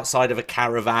 outside of a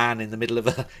caravan, in the middle of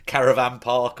a caravan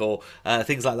park, or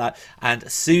things like that. And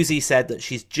Susie said that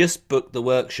she's just booked the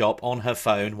workshop on her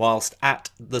phone whilst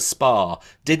at the spa.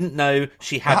 Didn't know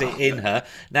she had it in her.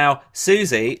 Now,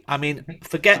 Susie, I mean,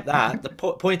 forget that. The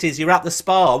point is, you're at the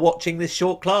spa watching this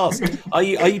short class. Are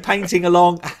you painting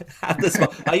along at the spa?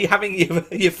 Are you having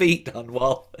your feet done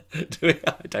while doing?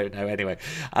 I don't know. Anyway,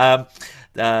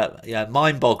 yeah,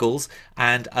 mind boggles.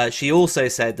 And she also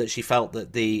said that she felt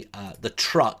that the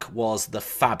truck was the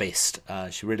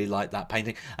fabbest. She really liked that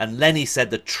painting. And Lenny said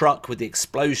the truck with the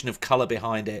explosion of colour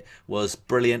behind it was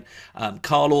brilliant.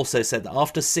 Carl also said that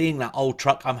after seeing that old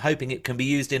truck, I'm hoping it can be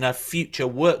used in a future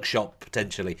workshop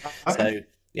potentially. Okay. So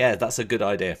yeah, that's a good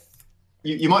idea.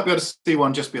 You might be able to see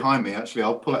one just behind me. Actually,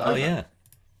 I'll pull it Oh over. yeah.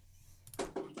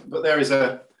 But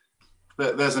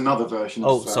there's another version.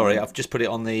 Oh, sorry, I've just put it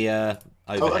on the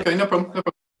overhead. Okay, no problem. No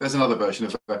problem. There's another version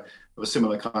of a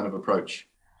similar kind of approach.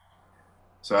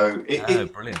 So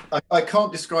Brilliant. I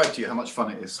can't describe to you how much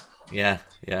fun it is. Yeah,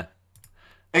 yeah.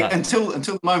 Until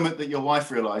the moment that your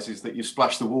wife realizes that you've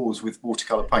splashed the walls with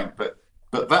watercolor paint, but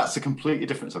that's a completely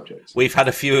different subject. We've had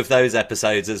a few of those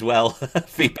episodes as well.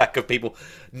 Feedback of people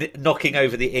knocking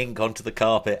over the ink onto the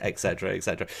carpet, etc.,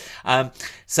 etc.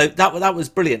 So that was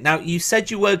brilliant. Now, you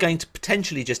said you were going to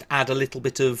potentially just add a little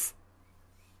bit of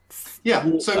yeah.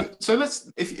 So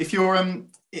let's if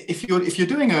you're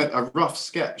doing a rough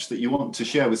sketch that you want to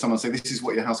share with someone, say this is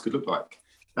what your house could look like.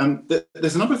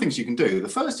 There's a number of things you can do. The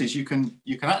first is you can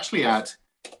actually add,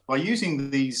 by using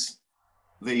these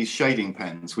shading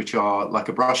pens, which are like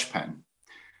a brush pen,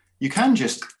 you can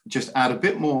just add a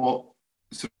bit more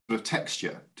sort of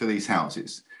texture to these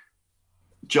houses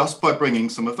just by bringing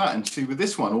some of that. And see, with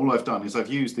this one, all I've done is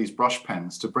I've used these brush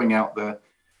pens to bring out a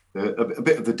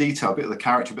bit of the detail, a bit of the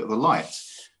character, a bit of the light.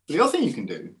 But the other thing you can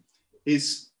do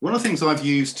is, one of the things I've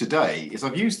used today is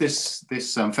I've used this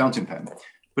fountain pen,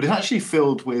 but it's actually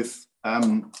filled with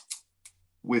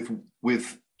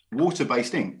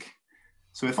water-based ink.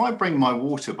 So if I bring my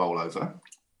water bowl over,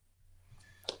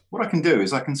 what I can do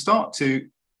is I can start to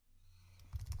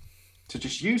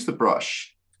just use the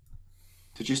brush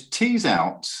to just tease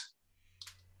out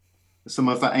some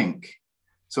of that ink.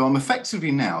 So I'm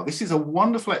effectively now, this is a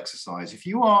wonderful exercise. If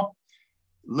you are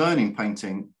learning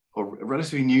painting or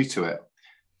relatively new to it,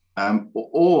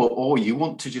 or you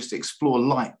want to just explore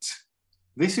light,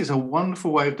 this is a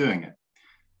wonderful way of doing it.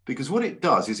 Because what it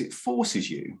does is it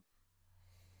forces you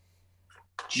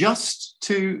just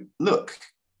to look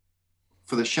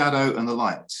for the shadow and the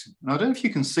light. Now, I don't know if you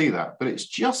can see that, but it's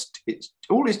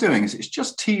all it's doing is it's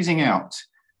just teasing out.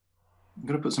 I'm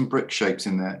going to put some brick shapes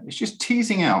in there. It's just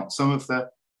teasing out some of the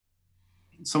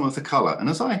color. And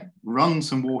as I run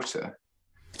some water,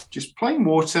 just plain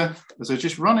water, as I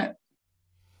just run it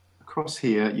across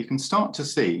here, you can start to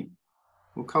see,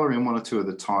 we'll color in one or two of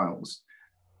the tiles,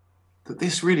 that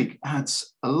this really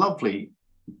adds a lovely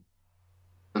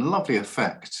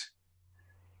effect.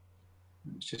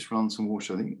 Let's just run some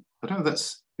water. I don't know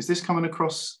if is this coming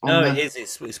across on No, there? it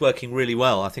is. It's working really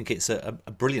well. I think it's a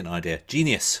brilliant idea.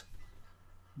 Genius.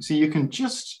 So you can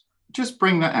just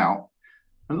bring that out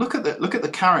and look at the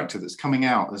character that's coming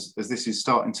out as this is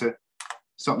starting to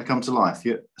come to life.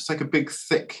 Let's take a big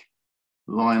thick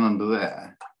line under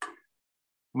there.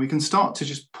 We can start to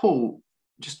just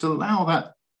allow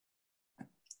that.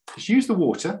 Just use the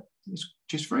water.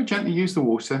 Just very gently use the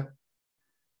water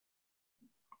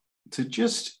to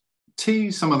just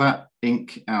tease some of that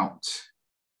ink out.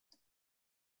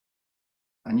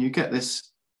 And you get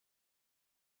this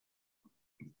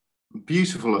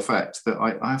beautiful effect that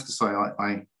I have to say,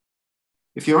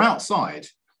 if you're outside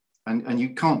and you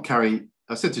can't carry,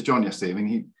 I said to John yesterday, I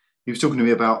mean, he was talking to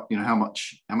me about, how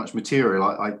much material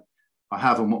I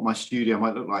have and what my studio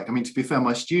might look like. I mean, to be fair,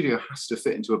 my studio has to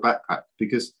fit into a backpack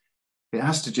because it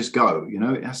has to just go,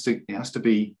 it has to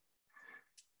be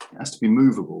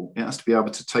movable. It has to be able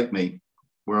to take me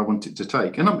where I want it to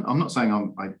take. And I'm not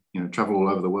saying I travel all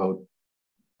over the world,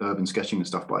 urban sketching and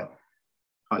stuff, but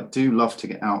I do love to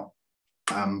get out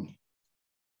and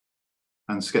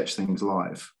sketch things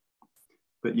live.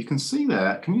 But you can see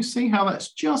there, can you see how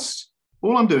that's just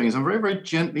all I'm doing is I'm very, very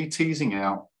gently teasing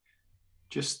out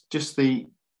just the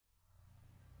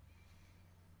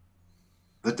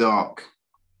dark.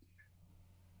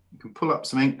 You can pull up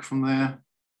some ink from there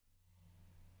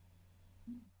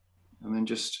and then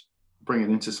just bring it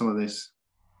into some of this.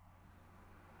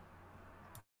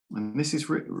 And this is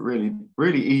really,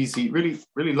 really easy, really,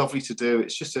 really lovely to do.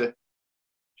 It's just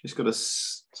got to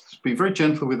be very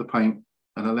gentle with the paint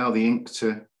and allow the ink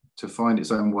to find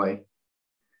its own way.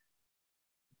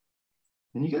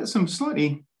 And you get some slightly,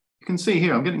 you can see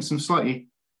here, I'm getting some slightly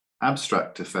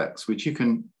abstract effects, which you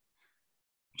can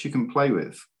play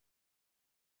with.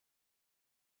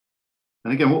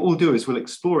 And again, what we'll do is we'll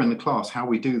explore in the class how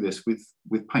we do this with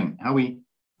paint, how we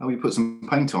put some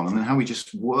paint on, and then how we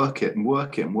just work it and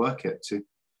work it and work it to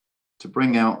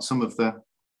bring out some of the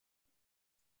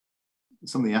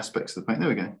aspects of the paint. There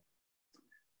we go.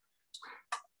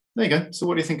 There you go. So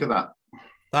what do you think of that?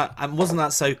 And wasn't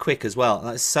that so quick as well?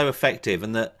 That's so effective,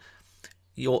 and that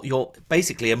you're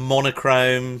basically a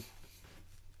monochrome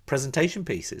presentation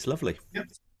piece. It's lovely. Yep.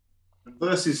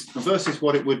 Versus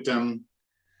what it would.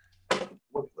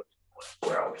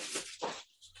 Where are we?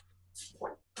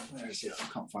 Where is it? I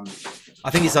can't find it. I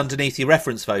think it's underneath your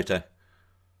reference photo.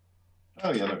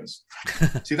 Oh yeah, there it is.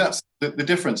 See, that's the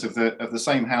difference of the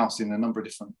same house in a number of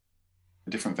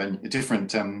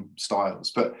different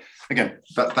styles. But again,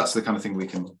 that's the kind of thing we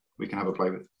can have a play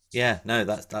with. Yeah, no,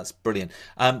 that's brilliant.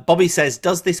 Bobby says,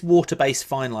 does this water-based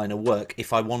fine liner work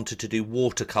if I wanted to do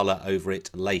watercolor over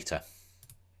it later?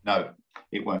 No,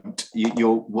 it won't.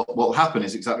 What will happen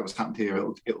is exactly what's happened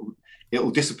here.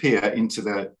 It'll disappear into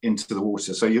the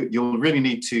water. So you'll really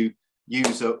need to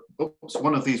use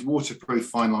one of these waterproof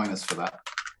fine liners for that,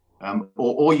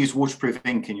 or use waterproof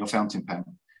ink in your fountain pen.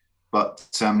 But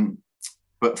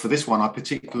for this one, I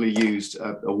particularly used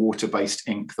a water-based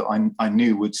ink that I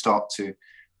knew would start to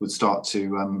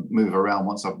move around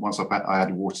once I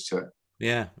added water to it.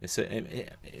 Yeah, it's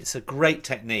a great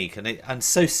technique, and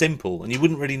so simple, and you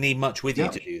wouldn't really need much with you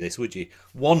to do this, would you?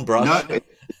 One brush,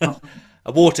 no,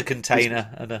 a water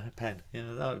container, and a pen.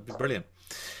 Yeah, that would be brilliant.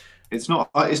 It's not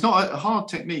a hard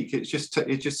technique. It's just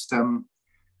and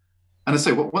I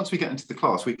say, once we get into the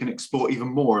class, we can explore even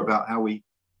more about how we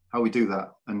do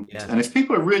that. And if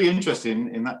people are really interested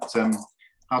in that,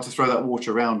 how to throw that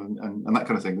water around and that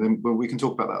kind of thing, then we can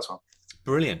talk about that as well.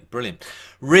 Brilliant, brilliant.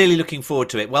 Really looking forward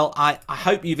to it. Well, I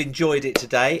hope you've enjoyed it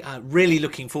today. Really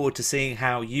looking forward to seeing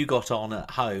how you got on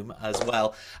at home as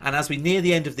well. And as we near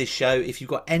the end of this show, if you've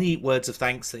got any words of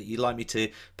thanks that you'd like me to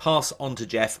pass on to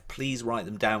Jeff, please write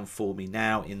them down for me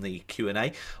now in the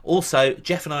Q&A. Also,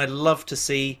 Jeff and I'd love to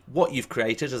see what you've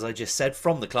created, as I just said,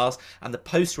 from the class. And the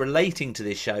post relating to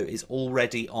this show is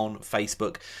already on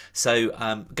Facebook. So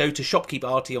go to Shopkeep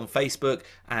Arty on Facebook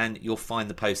and you'll find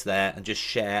the post there, and just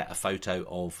share a photo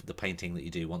of the painting that you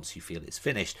do once you feel it's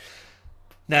finished.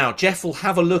 Now, Jeff will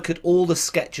have a look at all the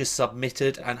sketches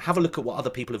submitted and have a look at what other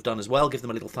people have done as well. Give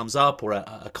them a little thumbs up or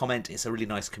a comment. It's a really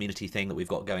nice community thing that we've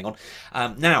got going on.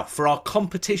 Now, for our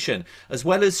competition, as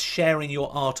well as sharing your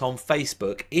art on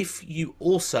Facebook, if you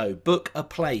also book a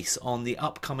place on the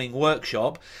upcoming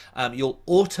workshop, you'll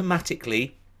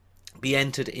automatically be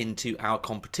entered into our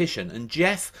competition, and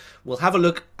Jeff will have a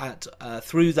look at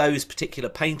through those particular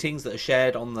paintings that are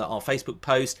shared on our Facebook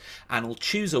post, and will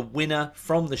choose a winner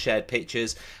from the shared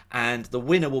pictures, and the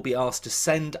winner will be asked to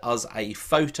send us a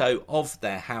photo of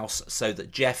their house so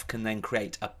that Jeff can then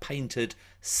create a painted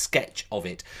sketch of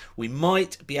it. We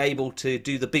might be able to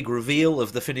do the big reveal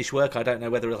of the finished work. I don't know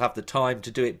whether we'll have the time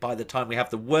to do it by the time we have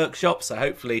the workshop, so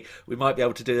hopefully we might be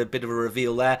able to do a bit of a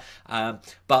reveal there.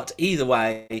 But either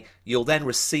way, you'll then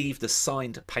receive the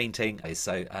signed painting.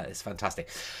 So it's fantastic.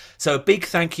 So a big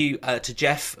thank you to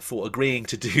Jeff for agreeing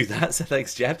to do that. So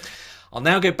thanks, Jeff. I'll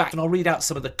now go back and I'll read out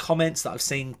some of the comments that I've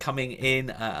seen coming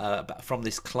in from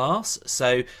this class.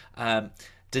 So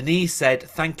Denise said,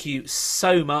 thank you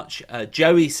so much.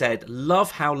 Joey said,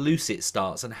 love how loose it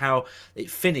starts and how it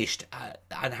finished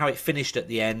at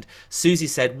the end. Susie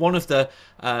said, one of the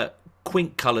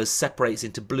quink colours separates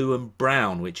into blue and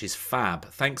brown, which is fab.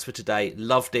 Thanks for today.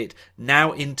 Loved it.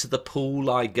 Now into the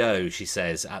pool I go, she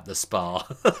says, at the spa.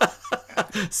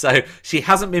 So she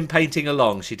hasn't been painting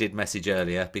along. She did message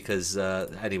earlier because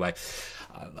anyway.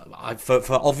 for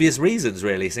obvious reasons,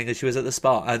 really, seeing as she was at the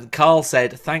spa. And Carl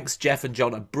said, thanks, Jeff and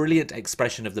John, a brilliant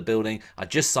expression of the building. I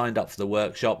just signed up for the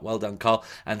workshop. Well done, Carl.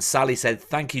 And Sally said,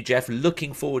 thank you, Jeff.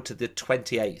 Looking forward to the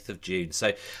 28th of June.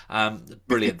 So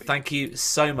brilliant. Thank you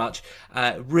so much.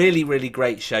 Really, really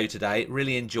great show today.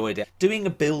 Really enjoyed it. Doing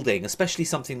a building, especially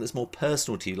something that's more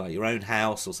personal to you, like your own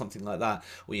house or something like that,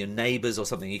 or your neighbours or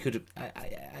something, you could.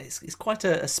 It's quite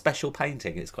a special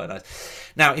painting. It's quite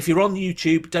nice. Now, if you're on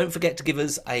YouTube, don't forget to give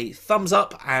us a thumbs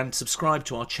up and subscribe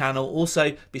to our channel.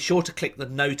 Also, be sure to click the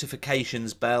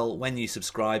notifications bell when you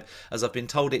subscribe, as I've been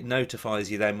told it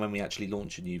notifies you then when we actually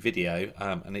launch a new video,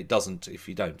 and it doesn't if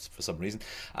you don't for some reason.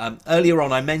 Earlier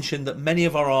on, I mentioned that many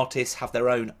of our artists have their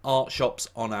own art shops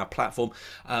on our platform.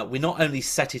 We not only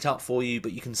set it up for you,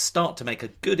 but you can start to make a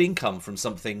good income from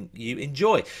something you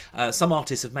enjoy. Some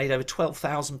artists have made over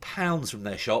 £12,000 from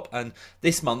their shop, and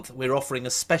this month we're offering a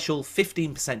special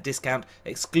 15% discount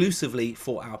exclusively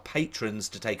for our patrons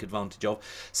to take advantage of.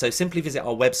 So simply visit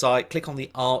our website, click on the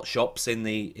art shops in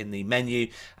the menu,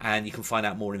 and you can find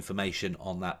out more information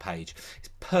on that page. It's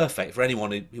perfect for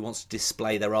anyone who wants to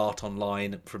display their art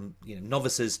online, from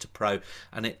novices to pro,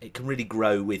 and it can really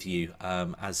grow with you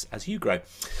as you grow.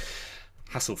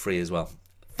 Hassle free as well.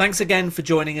 Thanks again for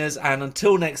joining us, and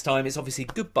until next time, it's obviously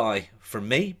goodbye from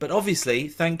me, but obviously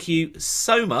thank you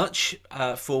so much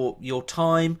for your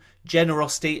time,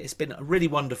 generosity. It's been a really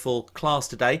wonderful class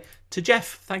today. To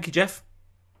Jeff, thank you, Jeff.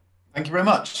 Thank you very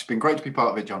much. It's been great to be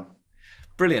part of it, John.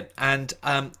 Brilliant. And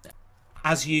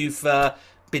as you've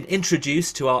been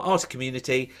introduced to our art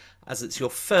community, as it's your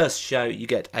first show, you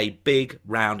get a big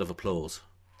round of applause.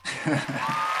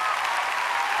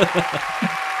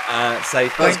 So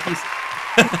thank you.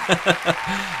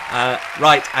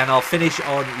 Right, and I'll finish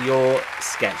on your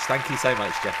sketch. Thank you so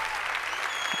much, Jeff.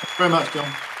 Thank you very much,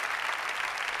 John.